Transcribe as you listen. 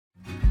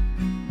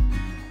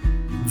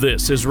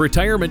This is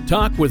Retirement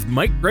Talk with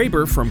Mike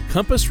Graber from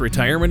Compass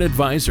Retirement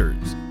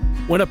Advisors.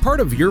 When a part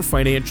of your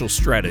financial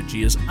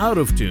strategy is out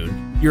of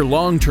tune, your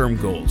long-term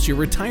goals, your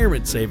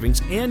retirement savings,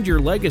 and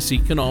your legacy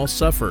can all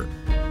suffer.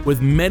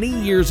 With many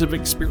years of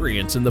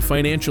experience in the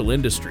financial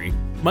industry,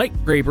 Mike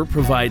Graber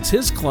provides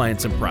his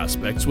clients and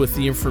prospects with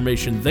the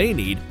information they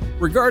need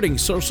regarding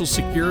Social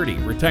Security,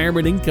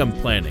 retirement income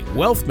planning,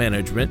 wealth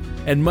management,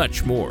 and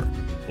much more.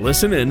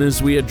 Listen in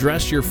as we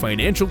address your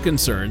financial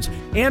concerns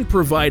and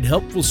provide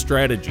helpful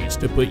strategies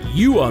to put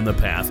you on the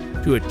path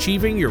to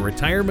achieving your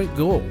retirement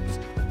goals.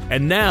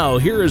 And now,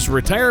 here is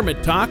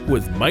Retirement Talk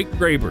with Mike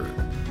Graber.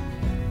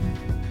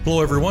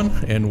 Hello, everyone,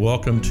 and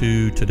welcome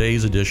to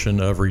today's edition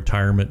of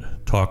Retirement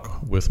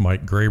Talk with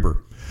Mike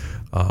Graber.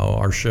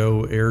 Our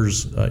show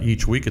airs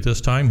each week at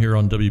this time here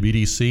on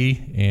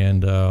WBDC,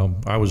 and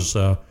I was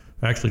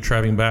actually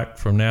traveling back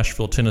from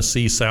Nashville,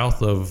 Tennessee,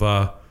 south of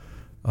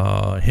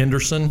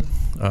Henderson,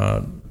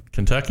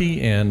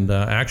 Kentucky, and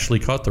actually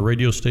caught the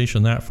radio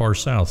station that far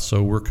south.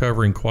 So we're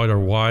covering quite a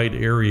wide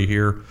area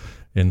here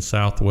in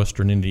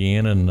southwestern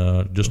Indiana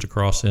and just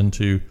across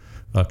into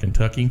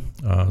Kentucky.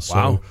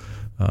 Wow.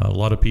 A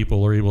lot of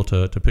people are able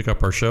to pick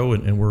up our show,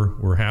 and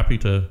we're happy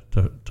to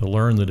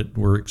learn that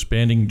we're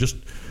expanding just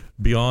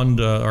beyond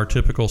our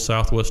typical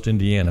Southwest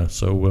Indiana.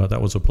 So that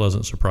was a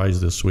pleasant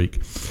surprise this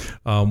week.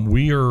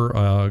 We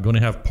are going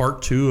to have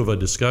part two of a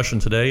discussion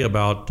today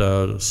about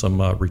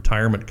some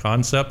retirement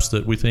concepts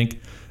that we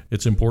think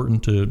it's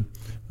important to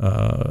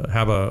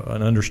have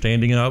an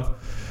understanding of.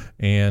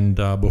 And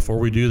before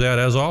we do that,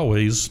 as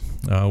always,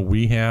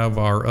 we have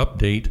our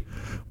update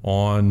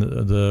on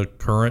the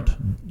current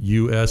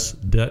U.S.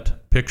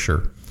 debt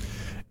picture.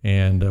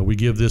 And we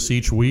give this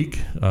each week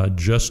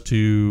just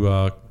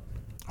to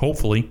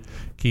hopefully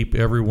keep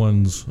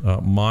everyone's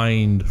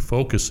mind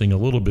focusing a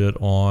little bit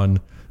on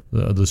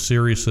the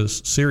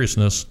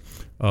seriousness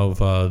of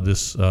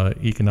this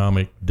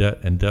economic debt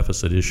and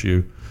deficit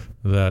issue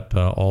that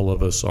all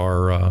of us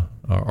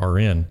are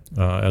in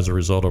as a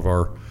result of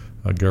our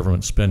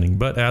government spending.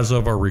 But as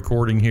of our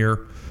recording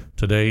here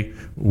today,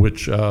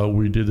 which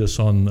we did this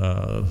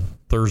on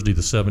Thursday,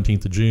 the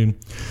 17th of June,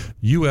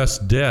 U.S.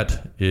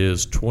 debt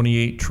is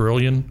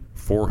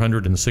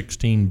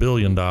 $28,416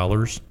 billion.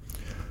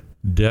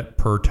 Debt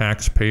per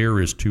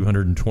taxpayer is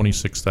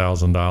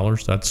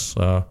 $226,000. That's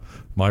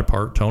my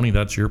part, Tony.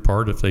 That's your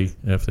part if they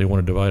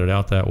want to divide it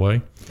out that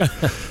way.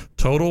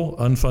 Total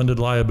unfunded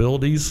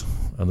liabilities,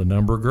 the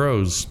number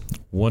grows: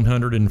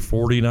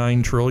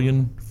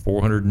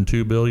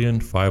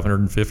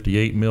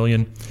 $149,402,558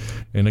 million.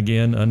 And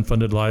again,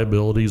 unfunded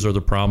liabilities are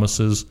the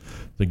promises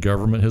the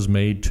government has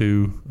made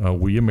to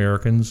we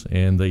Americans,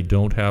 and they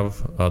don't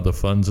have the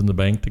funds in the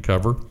bank to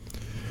cover.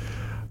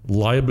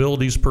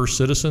 Liabilities per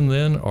citizen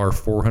then are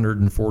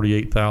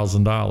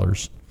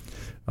 $448,000.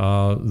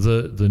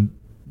 The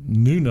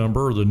new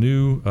number, the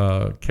new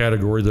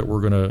category that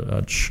we're going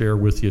to share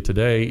with you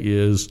today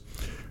is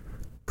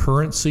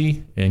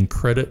currency and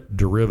credit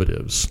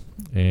derivatives.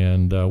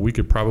 And we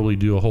could probably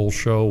do a whole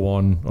show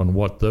on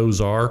what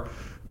those are.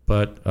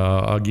 But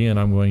again,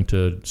 I'm going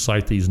to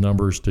cite these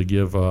numbers to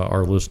give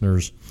our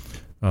listeners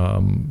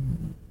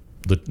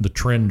the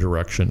trend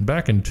direction.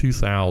 Back in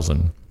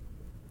 2000,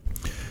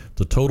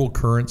 the total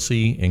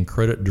currency and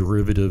credit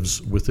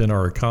derivatives within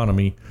our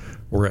economy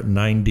were at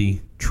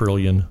 $90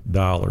 trillion.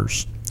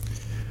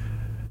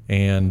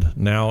 And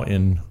now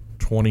in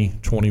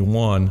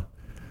 2021,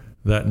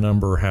 that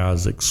number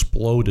has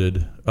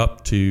exploded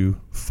up to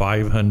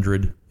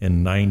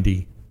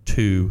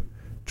 $592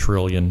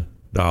 trillion.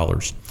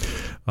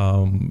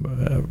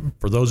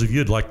 For those of you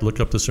who'd like to look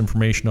up this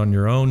information on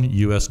your own,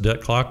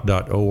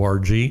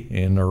 usdebtclock.org,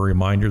 and a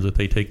reminder that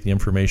they take the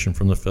information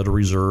from the Federal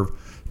Reserve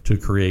to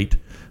create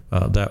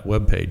that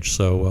webpage.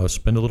 So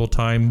spend a little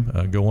time,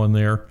 go on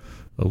there,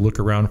 look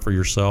around for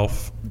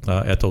yourself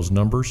at those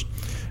numbers.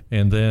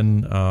 And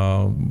then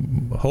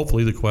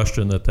hopefully the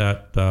question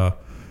that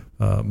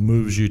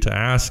moves you to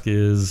ask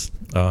is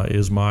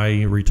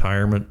my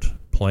retirement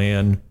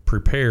plan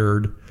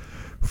prepared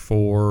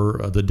for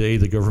the day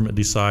the government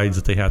decides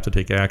that they have to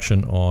take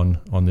action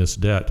on this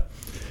debt?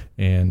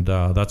 And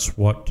that's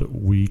what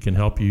we can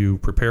help you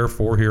prepare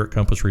for here at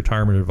Compass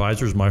Retirement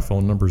Advisors. My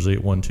phone number is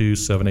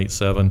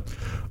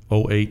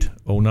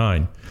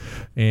 812-787-0809.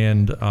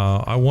 And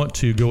I want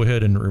to go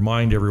ahead and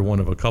remind everyone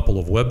of a couple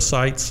of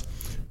websites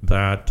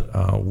that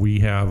we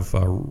have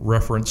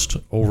referenced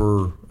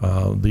over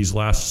these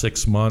last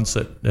 6 months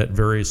at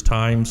various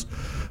times.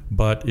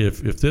 But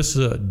if this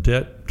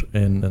debt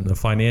and the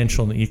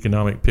financial and the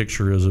economic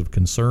picture is of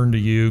concern to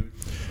you,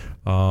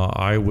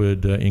 I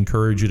would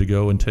encourage you to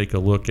go and take a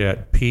look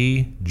at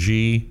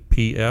pgpf.org,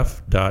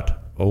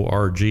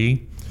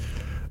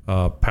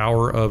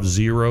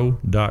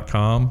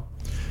 powerofzero.com,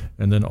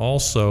 and then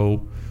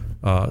also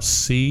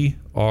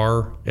crfb.org.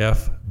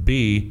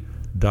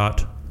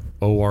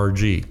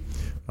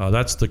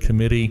 That's the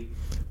Committee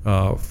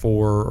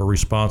for a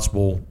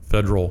Responsible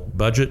Federal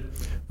Budget.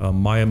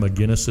 Maya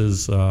McGinnis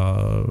is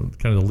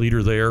kind of the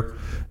leader there,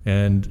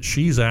 and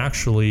she's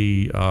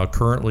actually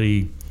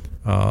currently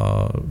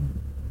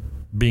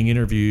being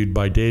interviewed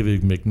by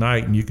David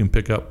McKnight, and you can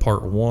pick up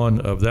part 1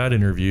 of that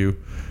interview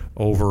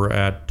over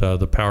at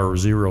the Power of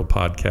Zero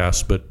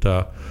podcast. But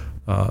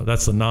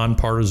that's a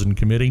nonpartisan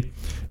committee,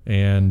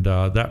 and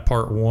that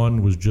part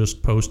 1 was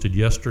just posted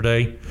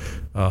yesterday,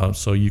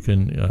 so you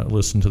can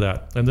listen to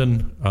that. And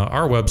then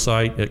our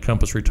website at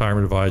Compass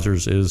Retirement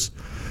Advisors is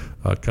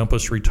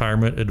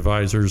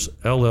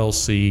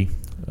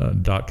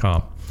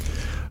compassretirementadvisorsllc.com.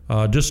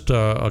 Just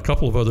a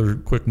couple of other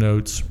quick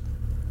notes.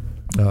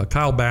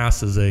 Kyle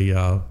Bass is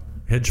a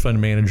hedge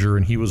fund manager,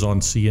 and he was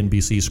on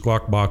CNBC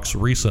Squawk Box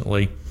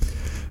recently.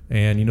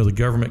 And, the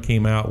government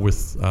came out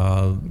with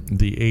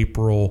the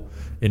April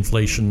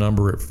inflation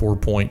number at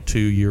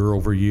 4.2 year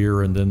over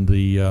year, and then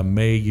the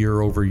May year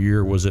over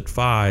year was at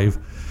 5.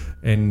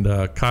 And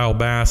Kyle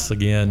Bass,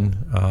 again,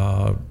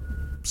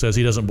 says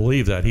he doesn't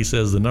believe that. He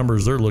says the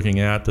numbers they're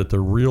looking at, that the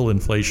real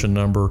inflation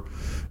number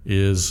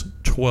is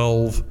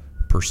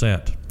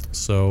 12%.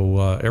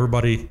 So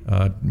everybody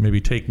maybe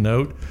take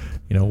note,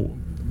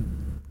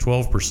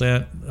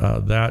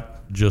 12%,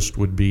 that just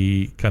would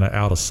be kind of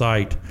out of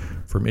sight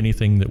from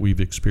anything that we've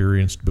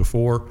experienced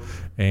before.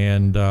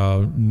 And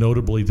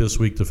notably this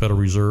week, the Federal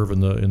Reserve in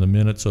the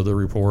minutes of the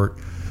report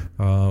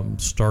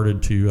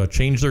started to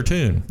change their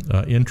tune.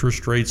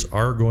 Interest rates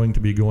are going to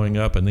be going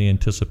up, and they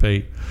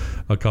anticipate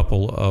a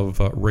couple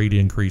of rate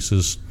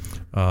increases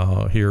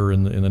here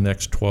in the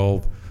next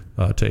 12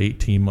 to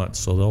 18 months.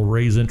 So they'll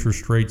raise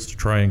interest rates to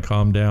try and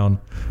calm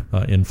down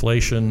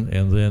inflation,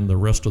 and then the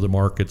rest of the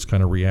markets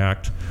kind of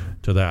react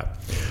to that.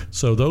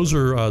 So those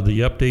are the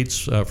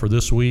updates for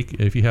this week.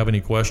 If you have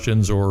any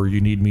questions or you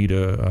need me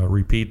to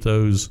repeat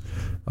those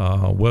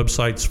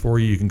websites for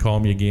you, you can call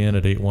me again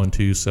at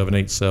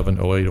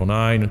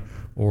 812-787-0809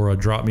 or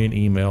drop me an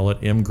email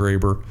at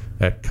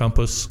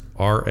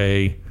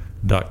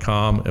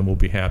mgraber@compassra.com, and we'll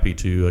be happy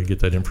to get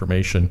that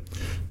information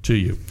to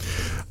you.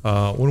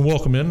 I want to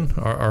welcome in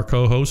our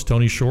co-host,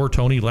 Tony Shore.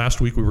 Tony,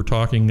 last week we were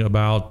talking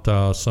about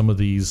some of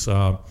these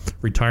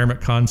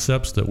retirement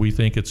concepts that we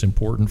think it's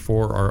important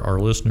for our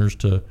listeners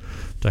to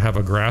have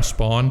a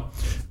grasp on.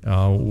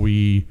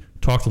 We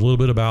talked a little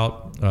bit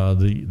about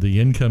the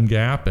income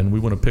gap, and we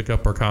want to pick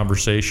up our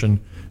conversation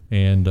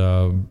and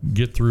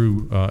get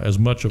through as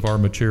much of our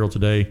material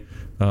today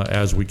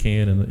as we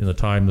can in the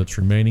time that's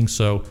remaining.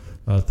 So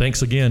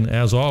thanks again,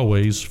 as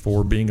always,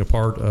 for being a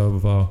part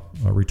of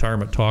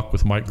Retirement Talk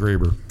with Mike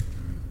Graber.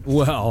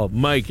 Well,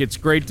 Mike, it's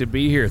great to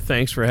be here.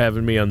 Thanks for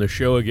having me on the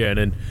show again.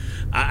 And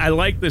I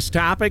like this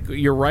topic.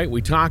 You're right.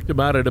 We talked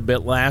about it a bit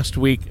last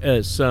week,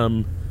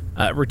 some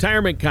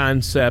retirement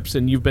concepts,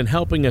 and you've been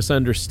helping us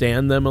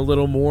understand them a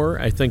little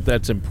more. I think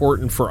that's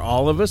important for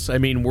all of us. I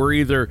mean,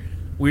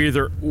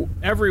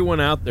 everyone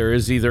out there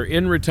is either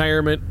in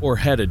retirement or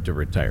headed to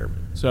retirement.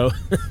 So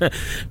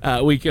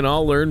we can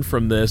all learn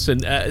from this.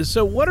 And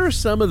so what are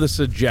some of the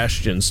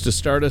suggestions to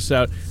start us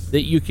out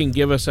that you can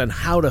give us on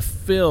how to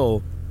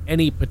fill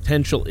any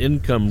potential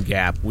income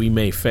gap we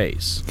may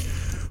face?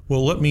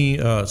 Well, let me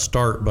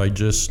start by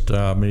just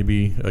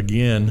maybe,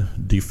 again,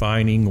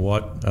 defining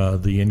what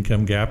the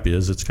income gap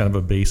is. It's kind of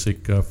a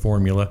basic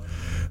formula.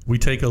 We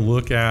take a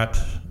look at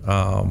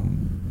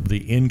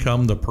the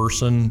income the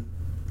person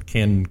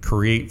can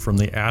create from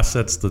the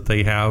assets that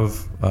they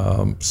have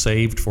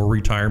saved for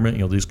retirement.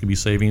 These could be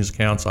savings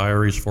accounts,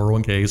 IRAs,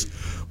 401ks.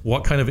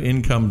 What kind of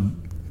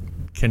income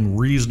can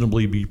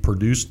reasonably be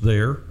produced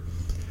there?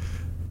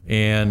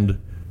 And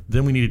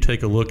then we need to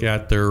take a look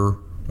at their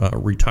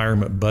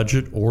retirement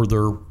budget or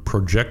their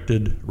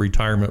projected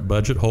retirement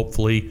budget.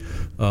 Hopefully,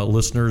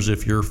 listeners,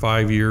 if you're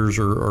 5 years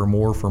or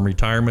more from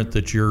retirement,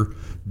 that you're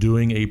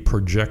doing a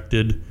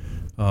projected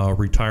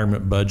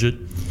retirement budget.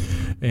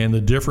 And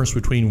the difference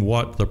between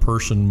what the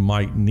person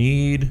might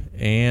need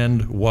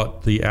and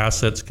what the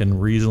assets can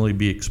reasonably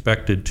be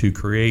expected to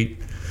create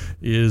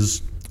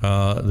is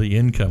the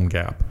income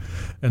gap.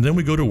 And then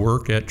we go to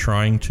work at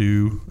trying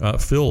to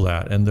fill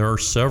that. And there are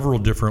several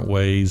different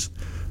ways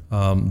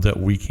that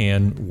we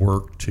can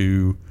work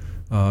to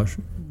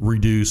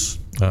reduce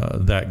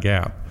that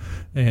gap.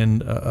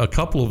 And a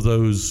couple of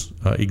those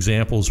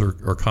examples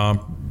are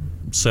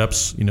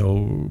concepts,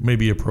 may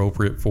be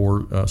appropriate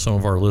for some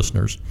of our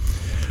listeners.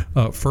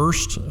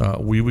 First,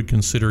 we would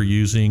consider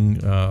using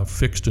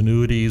fixed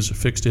annuities,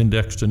 fixed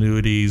indexed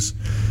annuities.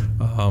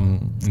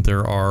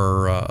 There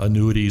are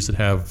annuities that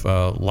have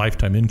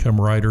lifetime income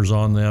riders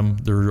on them.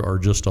 There are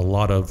just a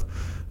lot of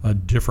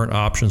different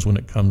options when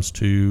it comes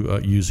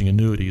to using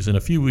annuities. And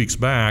a few weeks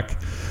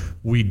back,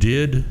 we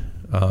did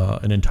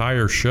an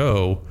entire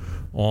show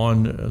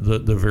on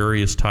the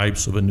various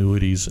types of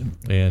annuities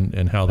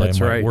and how they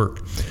might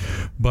work.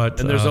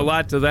 And there's a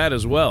lot to that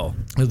as well.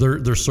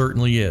 There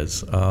certainly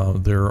is.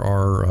 There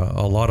are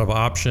a lot of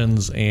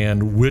options,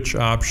 and which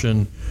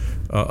option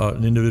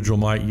an individual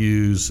might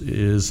use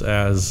is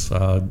as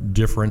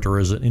different or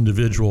as an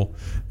individual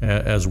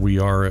as we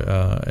are,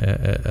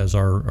 as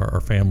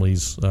our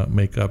families'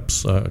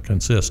 makeups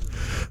consist.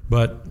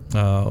 But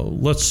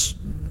let's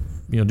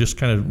just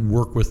kind of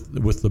work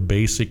with the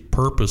basic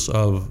purpose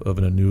of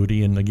an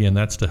annuity. And again,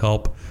 that's to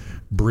help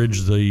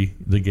bridge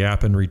the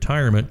gap in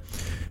retirement.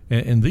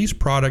 And these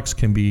products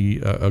can be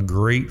a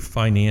great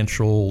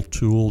financial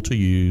tool to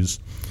use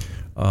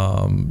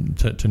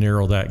to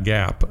narrow that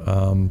gap.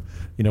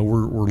 We're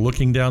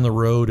looking down the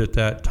road at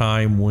that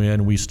time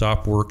when we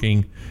stop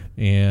working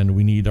and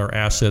we need our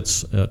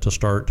assets to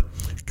start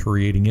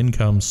creating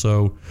income.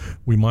 So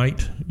we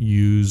might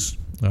use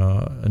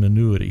an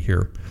annuity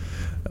here.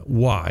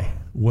 Why?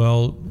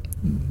 Well,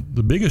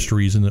 the biggest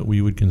reason that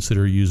we would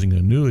consider using an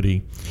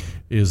annuity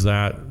is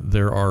that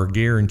there are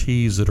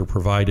guarantees that are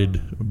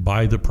provided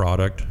by the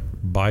product,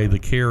 by the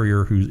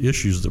carrier who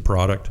issues the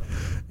product.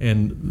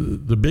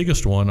 And the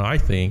biggest one, I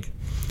think,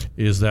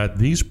 is that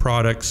these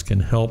products can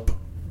help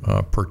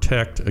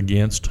protect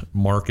against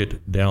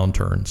market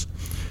downturns.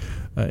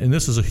 And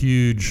this is a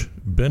huge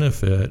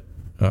benefit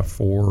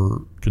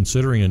for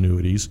considering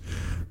annuities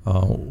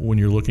when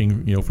you're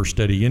looking, for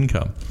steady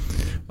income.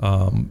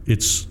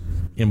 It's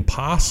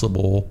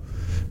impossible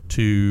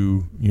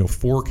to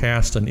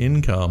forecast an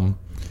income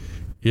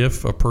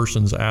if a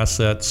person's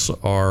assets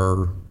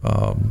are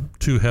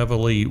too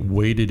heavily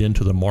weighted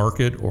into the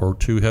market or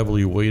too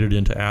heavily weighted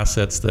into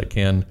assets that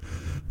can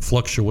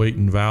fluctuate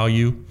in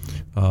value.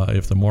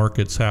 If the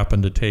markets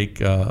happen to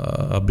take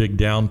a big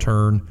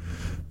downturn,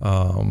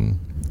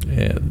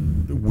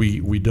 and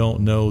we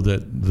don't know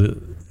that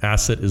the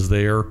asset is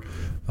there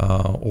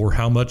or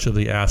how much of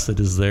the asset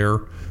is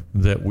there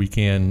that we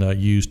can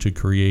use to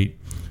create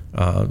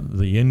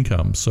the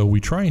income. So we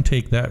try and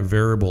take that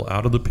variable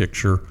out of the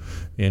picture,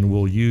 and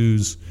we'll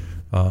use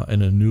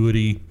an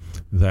annuity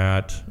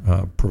that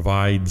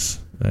provides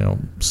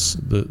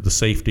the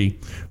safety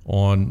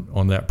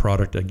on that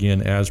product,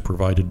 again, as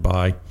provided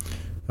by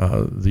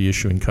the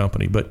issuing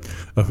company. But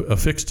a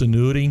fixed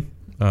annuity,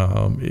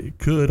 it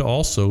could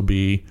also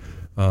be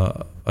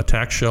a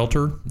tax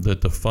shelter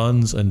that the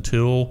funds,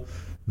 until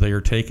they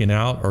are taken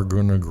out, are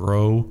going to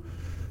grow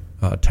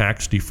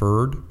tax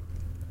deferred.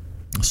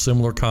 A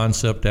similar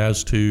concept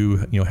as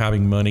to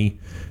having money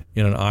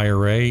in an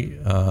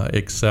IRA,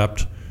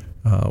 except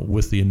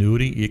with the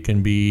annuity, it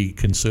can be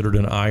considered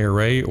an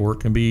IRA or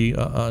it can be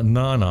a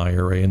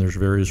non-IRA, and there's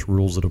various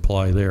rules that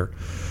apply there.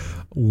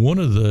 One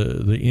of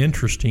the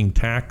interesting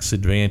tax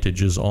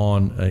advantages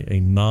on a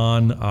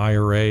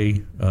non-IRA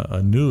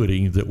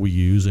annuity that we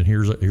use, and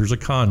here's a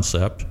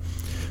concept.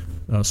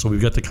 So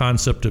we've got the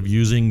concept of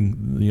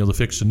using the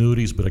fixed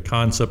annuities, but a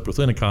concept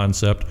within a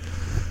concept.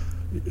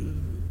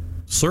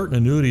 Certain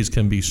annuities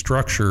can be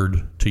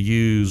structured to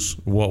use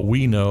what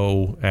we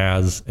know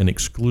as an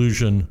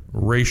exclusion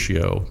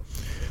ratio.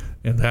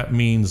 And that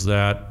means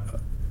that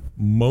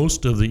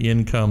most of the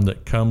income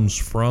that comes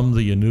from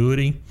the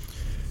annuity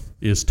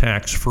is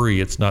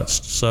tax-free. It's not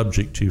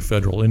subject to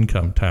federal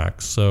income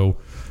tax. So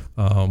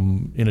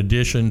in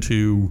addition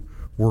to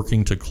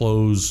working to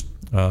close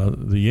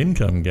the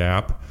income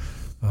gap,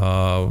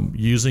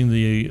 using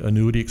the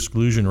annuity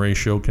exclusion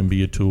ratio can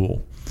be a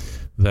tool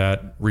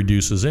that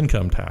reduces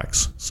income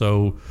tax.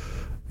 So,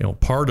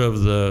 part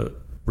of the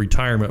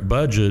retirement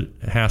budget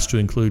has to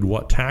include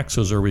what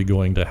taxes are we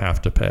going to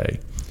have to pay.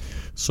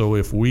 So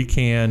if we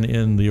can,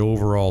 in the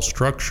overall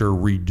structure,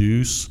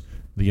 reduce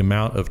the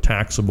amount of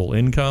taxable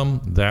income,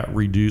 that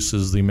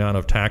reduces the amount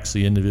of tax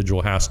the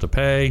individual has to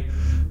pay.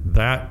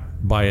 That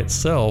by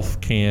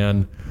itself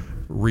can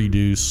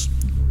reduce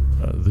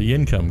the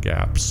income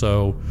gap.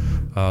 So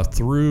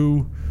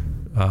through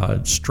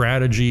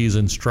strategies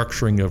and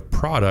structuring of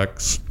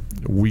products,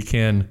 we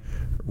can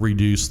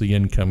reduce the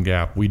income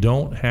gap. We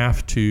don't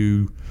have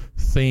to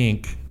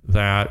think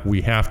that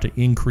we have to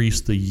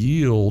increase the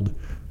yield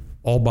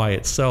all by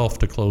itself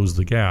to close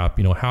the gap.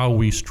 How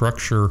we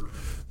structure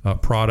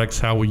products,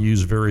 how we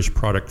use various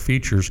product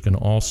features can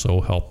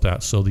also help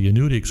that. So the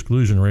annuity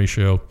exclusion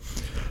ratio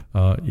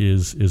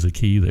is a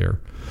key there.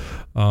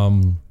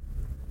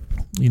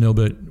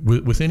 But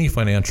with any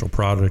financial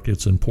product,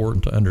 it's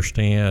important to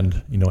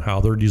understand,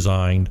 how they're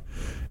designed.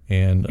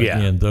 And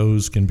again,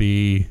 those can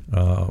be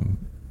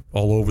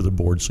all over the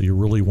board. So you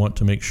really want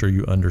to make sure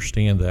you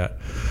understand that.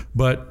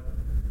 But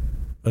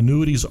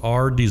annuities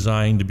are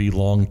designed to be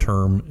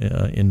long-term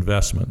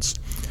investments.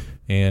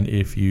 And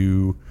if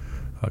you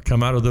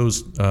come out of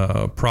those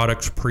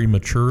products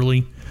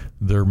prematurely,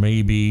 there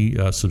may be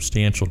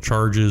substantial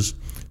charges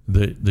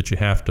that you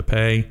have to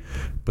pay.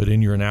 But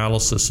in your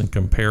analysis and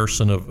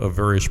comparison of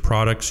various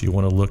products, you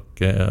want to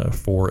look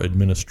for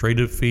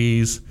administrative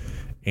fees,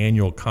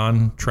 annual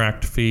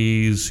contract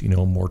fees,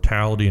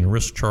 mortality and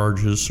risk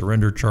charges,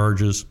 surrender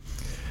charges.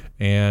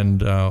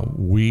 And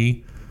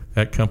we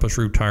at Compass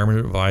Retirement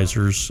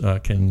Advisors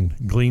can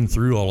glean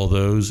through all of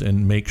those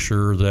and make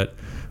sure that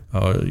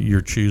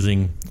you're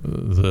choosing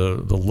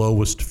the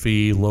lowest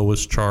fee,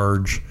 lowest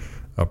charge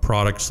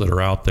products that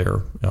are out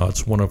there.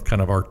 It's one of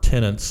kind of our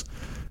tenets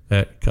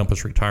at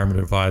Compass Retirement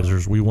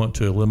Advisors. We want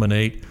to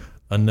eliminate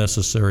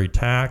unnecessary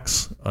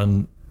tax,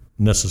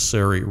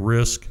 unnecessary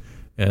risk,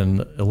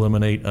 and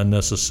eliminate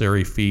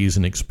unnecessary fees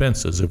and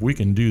expenses. If we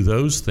can do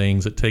those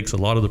things, it takes a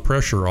lot of the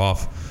pressure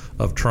off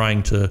of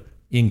trying to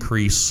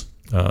increase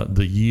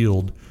the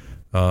yield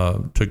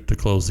to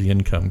close the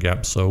income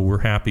gap. So we're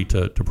happy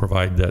to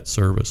provide that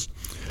service.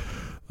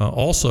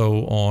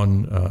 Also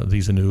on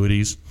these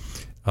annuities,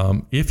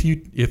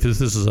 if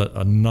this is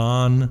a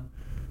non-IRA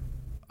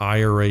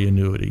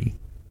annuity,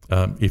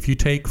 if you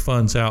take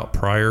funds out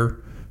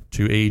prior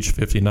to age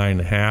 59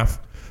 and a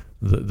half,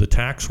 the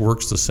tax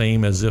works the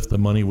same as if the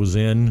money was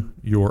in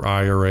your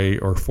IRA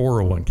or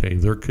 401k.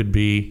 There could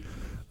be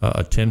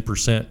a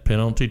 10%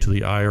 penalty to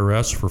the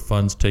IRS for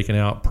funds taken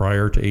out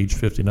prior to age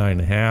 59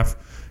 and a half,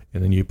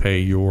 and then you pay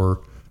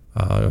your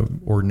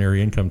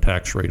ordinary income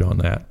tax rate on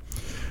that.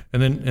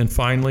 And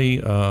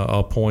finally,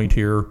 I'll point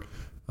here,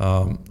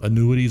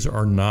 annuities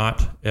are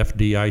not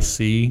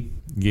FDIC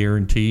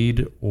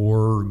guaranteed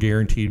or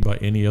guaranteed by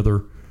any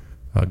other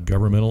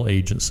governmental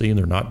agency, and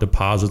they're not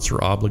deposits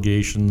or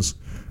obligations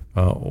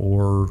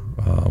or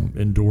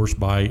endorsed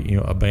by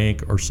a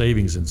bank or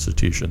savings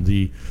institution.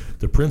 The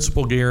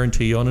principal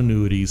guarantee on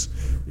annuities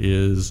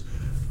is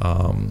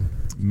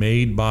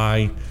made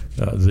by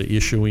the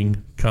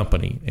issuing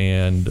company,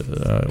 and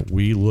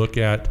we look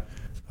at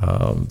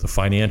the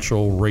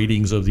financial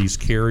ratings of these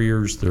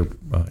carriers, their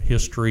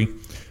history,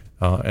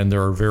 and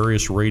there are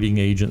various rating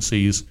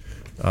agencies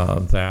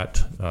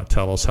that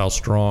tell us how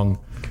strong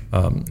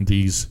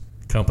these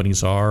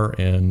companies are,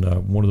 and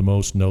one of the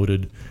most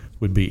noted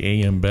would be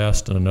AM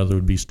Best, and another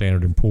would be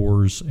Standard &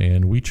 Poor's,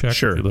 and we check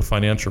the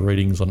financial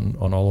ratings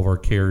on all of our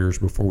carriers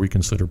before we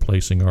consider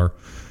placing our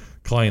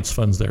clients'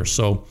 funds there.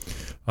 So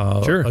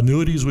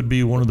annuities would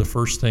be one of the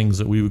first things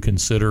that we would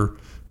consider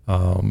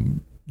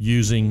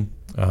using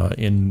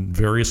in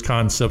various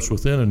concepts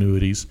within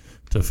annuities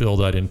to fill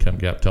that income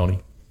gap,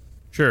 Tony.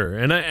 Sure.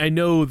 And I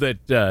know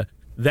that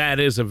that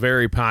is a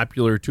very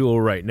popular tool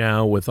right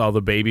now with all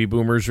the baby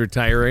boomers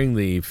retiring,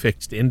 the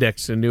fixed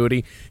index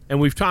annuity.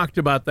 And we've talked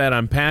about that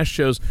on past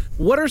shows.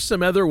 What are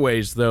some other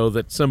ways, though,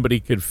 that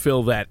somebody could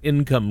fill that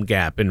income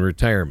gap in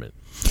retirement?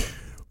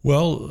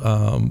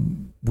 Well,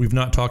 we've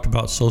not talked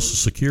about Social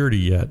Security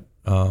yet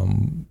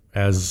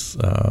as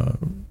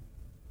an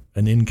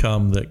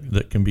income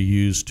that can be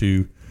used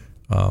to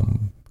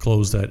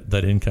close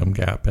that income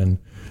gap. And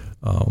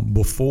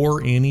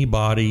before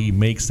anybody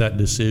makes that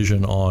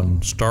decision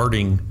on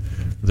starting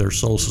their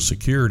Social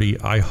Security,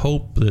 I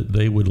hope that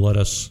they would let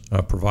us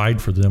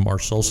provide for them our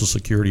Social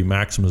Security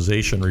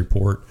maximization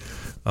report.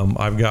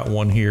 I've got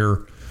one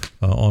here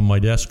on my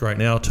desk right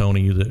now,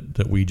 Tony,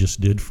 that we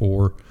just did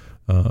for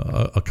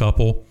a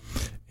couple.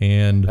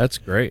 And that's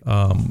great.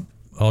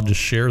 I'll just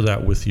share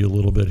that with you a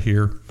little bit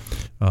here.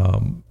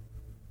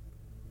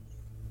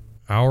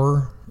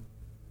 Our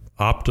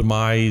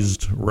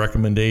optimized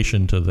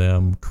recommendation to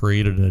them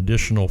created an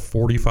additional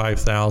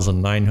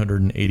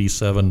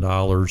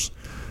 $45,987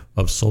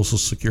 of Social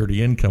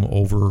Security income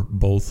over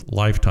both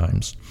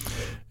lifetimes.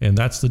 And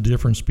that's the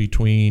difference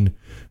between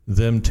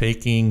them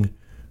taking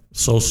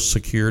Social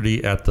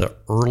Security at the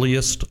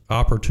earliest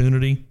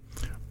opportunity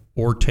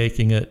or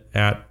taking it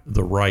at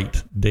the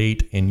right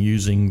date and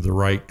using the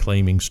right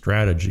claiming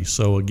strategy.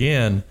 So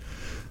again,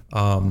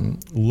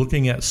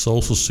 looking at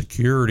Social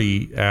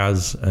Security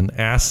as an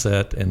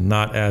asset and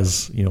not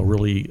as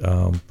really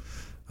a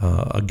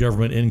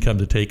government income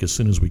to take as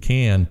soon as we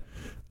can,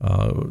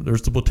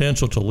 there's the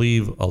potential to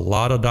leave a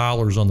lot of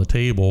dollars on the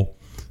table.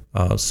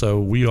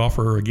 So we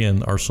offer,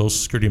 again, our Social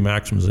Security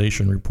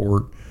maximization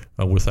report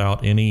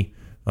without any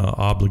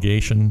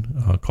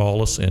obligation.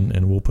 Call us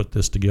and we'll put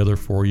this together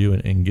for you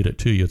and get it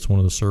to you. It's one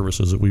of the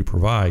services that we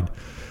provide.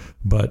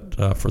 But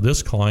for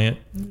this client,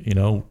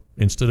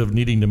 instead of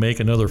needing to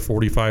make another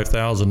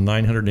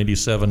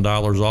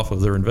 $45,987 off of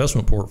their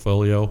investment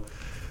portfolio,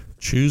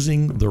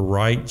 choosing the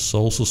right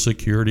Social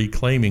Security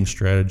claiming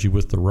strategy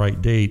with the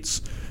right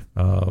dates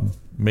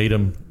made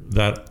them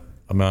that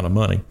amount of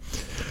money.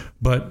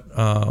 But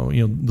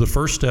the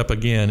first step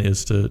again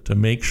is to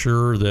make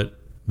sure that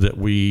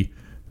we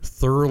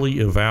thoroughly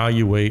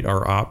evaluate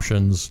our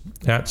options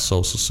at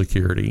Social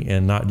Security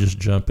and not just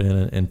jump in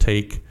and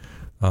take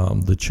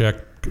the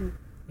check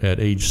at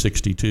age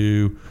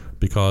 62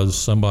 because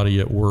somebody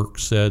at work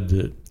said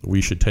that we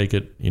should take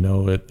it,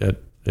 at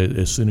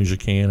as soon as you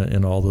can,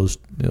 and all those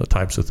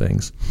types of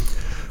things.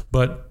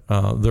 But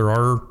there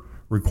are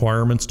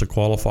requirements to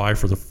qualify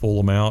for the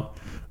full amount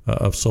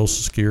of Social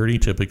Security.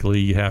 Typically,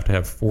 you have to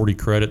have 40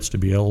 credits to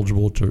be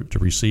eligible to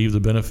receive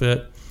the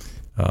benefit.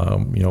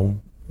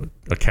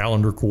 A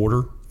calendar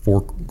quarter,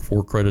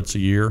 four credits a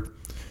year,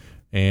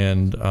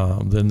 and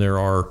then there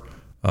are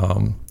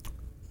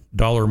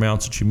dollar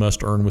amounts that you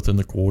must earn within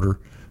the quarter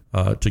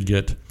to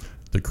get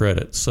the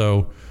credit.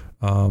 So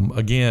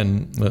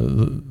again,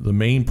 the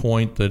main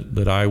point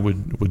that I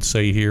would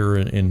say here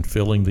in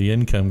filling the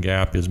income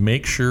gap is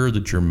make sure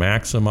that you're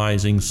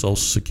maximizing Social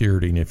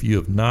Security. And if you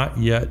have not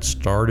yet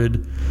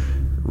started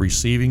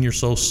receiving your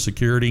Social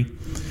Security,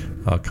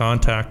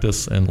 contact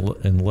us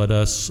and let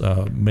us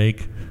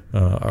make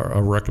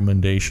a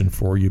recommendation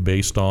for you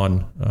based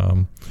on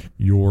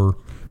your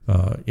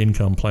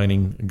income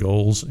planning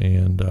goals,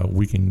 and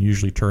we can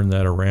usually turn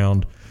that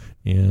around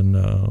in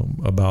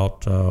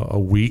about a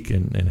week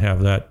and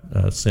have that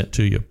sent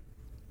to you.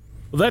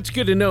 Well, that's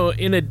good to know.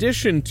 In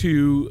addition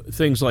to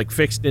things like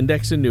fixed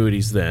index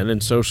annuities then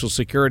and Social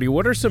Security,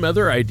 what are some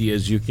other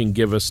ideas you can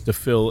give us to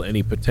fill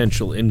any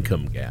potential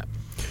income gap?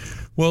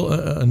 Well,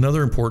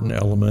 another important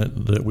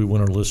element that we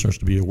want our listeners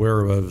to be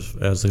aware of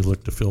as they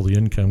look to fill the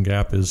income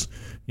gap is,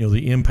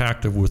 the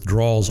impact of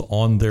withdrawals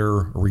on their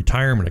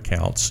retirement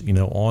accounts,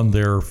 on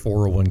their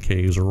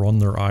 401ks or on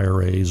their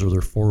IRAs or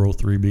their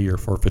 403b or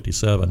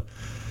 457.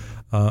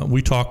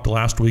 We talked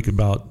last week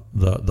about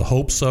the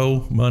hope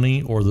so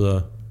money or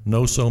the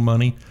no so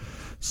money.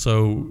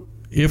 So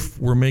if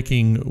we're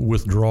making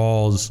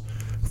withdrawals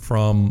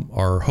from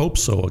our hope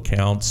so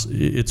accounts,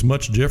 it's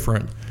much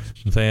different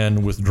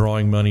than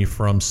withdrawing money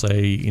from,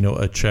 say,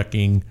 a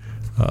checking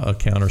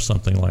account or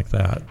something like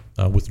that.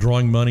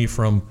 Withdrawing money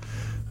from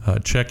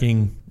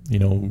checking,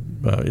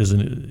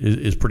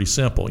 is pretty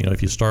simple.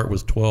 If you start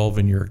with 12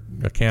 in your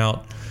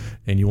account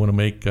and you want to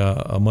make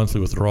a monthly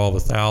withdrawal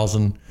of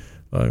 $1,000,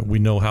 we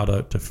know how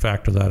to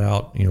factor that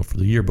out, for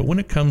the year. But when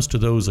it comes to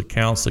those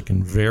accounts that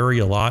can vary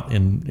a lot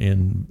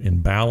in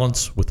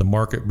balance with the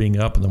market being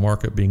up and the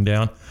market being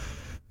down,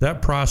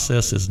 that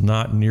process is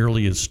not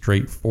nearly as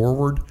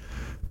straightforward,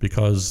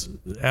 because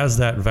as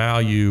that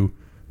value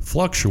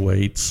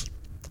fluctuates,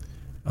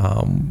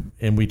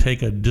 and we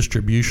take a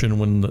distribution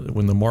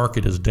when the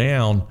market is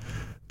down,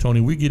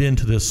 Tony, we get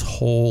into this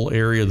whole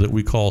area that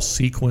we call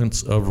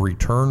sequence of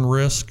return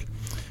risk.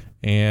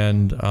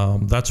 And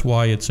that's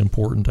why it's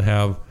important to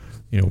have,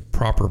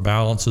 proper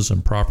balances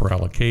and proper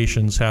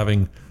allocations,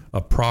 having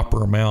a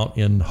proper amount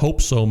in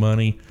hope so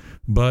money,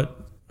 but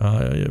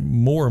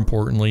more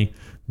importantly,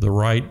 the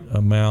right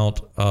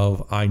amount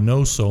of I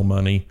know so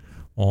money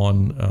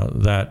on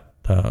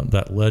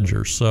that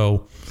ledger.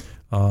 So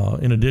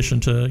in addition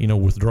to,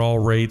 withdrawal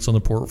rates on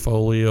the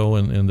portfolio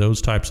and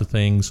those types of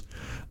things,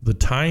 the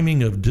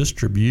timing of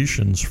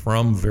distributions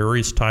from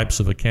various types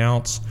of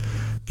accounts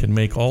can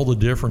make all the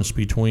difference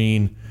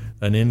between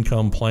an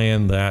income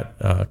plan that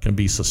can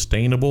be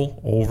sustainable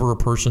over a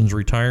person's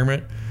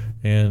retirement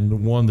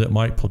and one that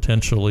might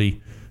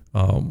potentially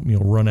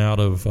run out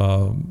of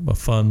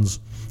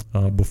funds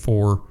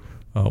before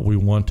we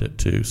want it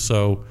to.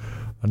 So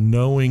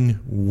knowing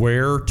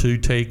where to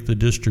take the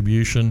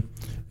distribution,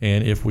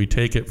 and if we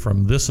take it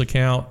from this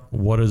account,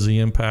 what is the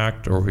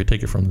impact? Or if we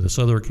take it from this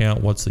other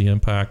account, what's the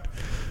impact?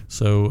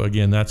 So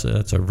again, that's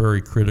a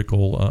very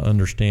critical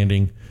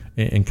understanding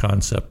and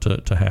concept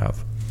to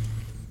have.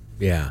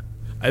 Yeah,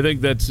 I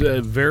think that's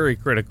very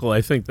critical.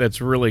 I think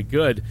that's really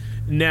good.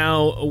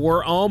 Now,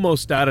 we're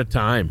almost out of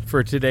time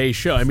for today's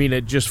show. I mean,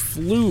 it just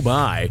flew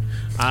by.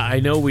 I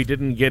know we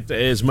didn't get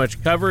as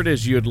much covered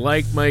as you'd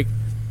like, Mike,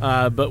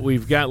 but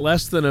we've got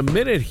less than a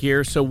minute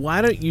here. So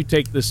why don't you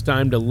take this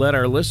time to let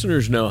our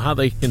listeners know how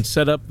they can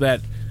set up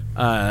that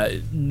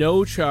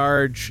no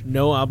charge,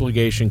 no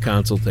obligation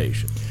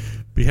consultation?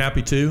 Be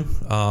happy to.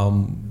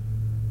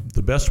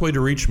 The best way to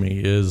reach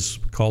me is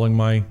calling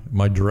my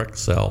direct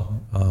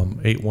cell,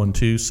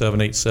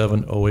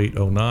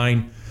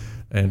 812-787-0809,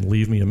 and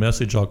leave me a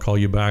message. I'll call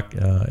you back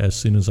as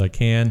soon as I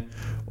can,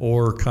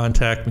 or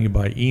contact me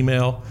by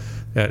email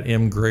at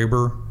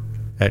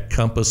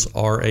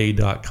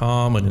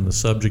mgraber@compassra.com, and in the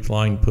subject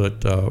line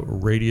put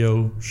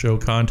radio show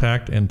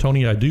contact. And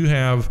Tony, I do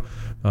have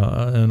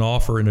an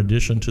offer in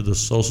addition to the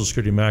Social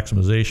Security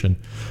maximization.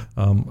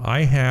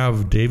 I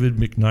have David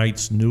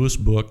McKnight's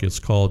newest book. It's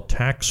called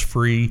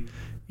Tax-Free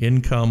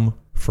Income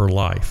for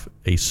Life,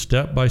 a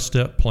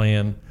step-by-step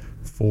plan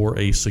for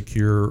a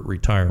secure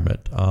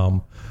retirement.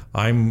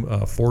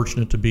 I'm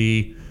fortunate to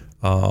be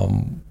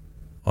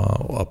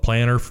a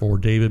planner for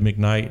David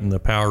McKnight and the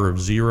Power of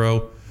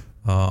Zero.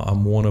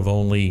 I'm one of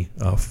only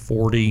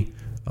 40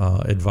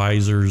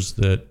 advisors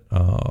that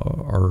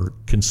are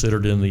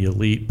considered in the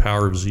elite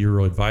Power of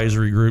Zero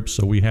advisory group.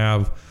 So we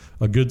have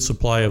a good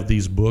supply of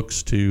these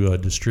books to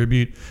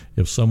distribute.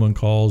 If someone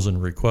calls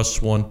and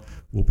requests one,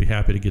 we'll be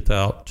happy to get that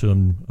out to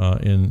them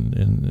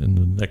in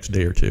the next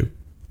day or two.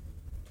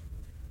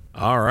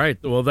 All right.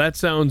 Well, that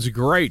sounds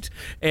great.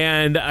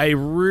 And I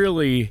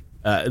really,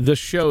 this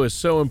show is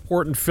so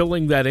important,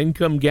 filling that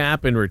income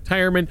gap in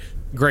retirement.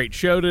 Great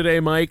show today,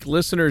 Mike.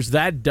 Listeners,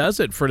 that does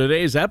it for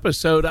today's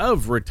episode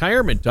of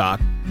Retirement Talk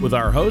with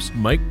our host,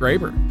 Mike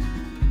Graber.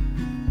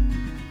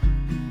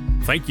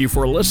 Thank you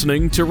for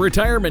listening to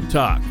Retirement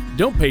Talk.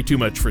 Don't pay too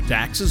much for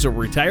taxes or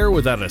retire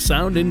without a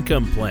sound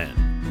income plan.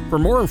 For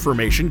more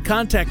information,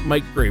 contact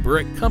Mike Graber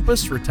at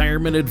Compass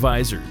Retirement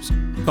Advisors.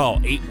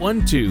 Call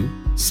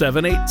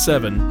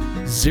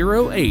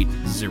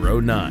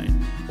 812-787-0809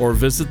 or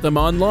visit them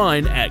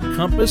online at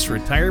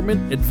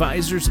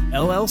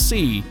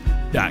compassretirementadvisorsllc.com.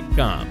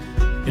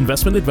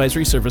 Investment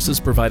advisory services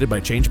provided by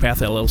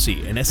ChangePath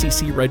LLC, an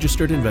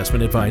SEC-registered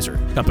investment advisor.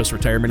 Compass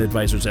Retirement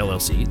Advisors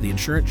LLC, The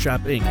Insurance Shop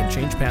Inc., and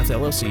ChangePath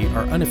LLC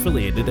are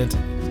unaffiliated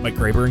entities. Mike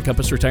Graber and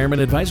Compass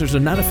Retirement Advisors are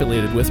not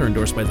affiliated with or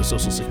endorsed by the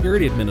Social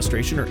Security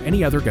Administration or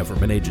any other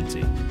government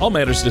agency. All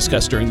matters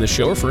discussed during this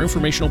show are for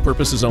informational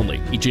purposes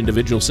only. Each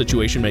individual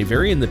situation may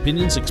vary, and the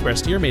opinions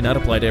expressed here may not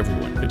apply to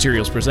everyone.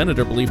 Materials presented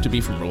are believed to be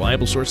from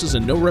reliable sources,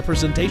 and no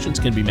representations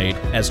can be made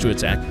as to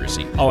its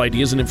accuracy. All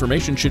ideas and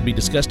information should be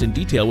discussed in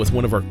detail with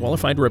one of our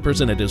qualified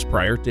representatives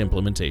prior to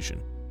implementation.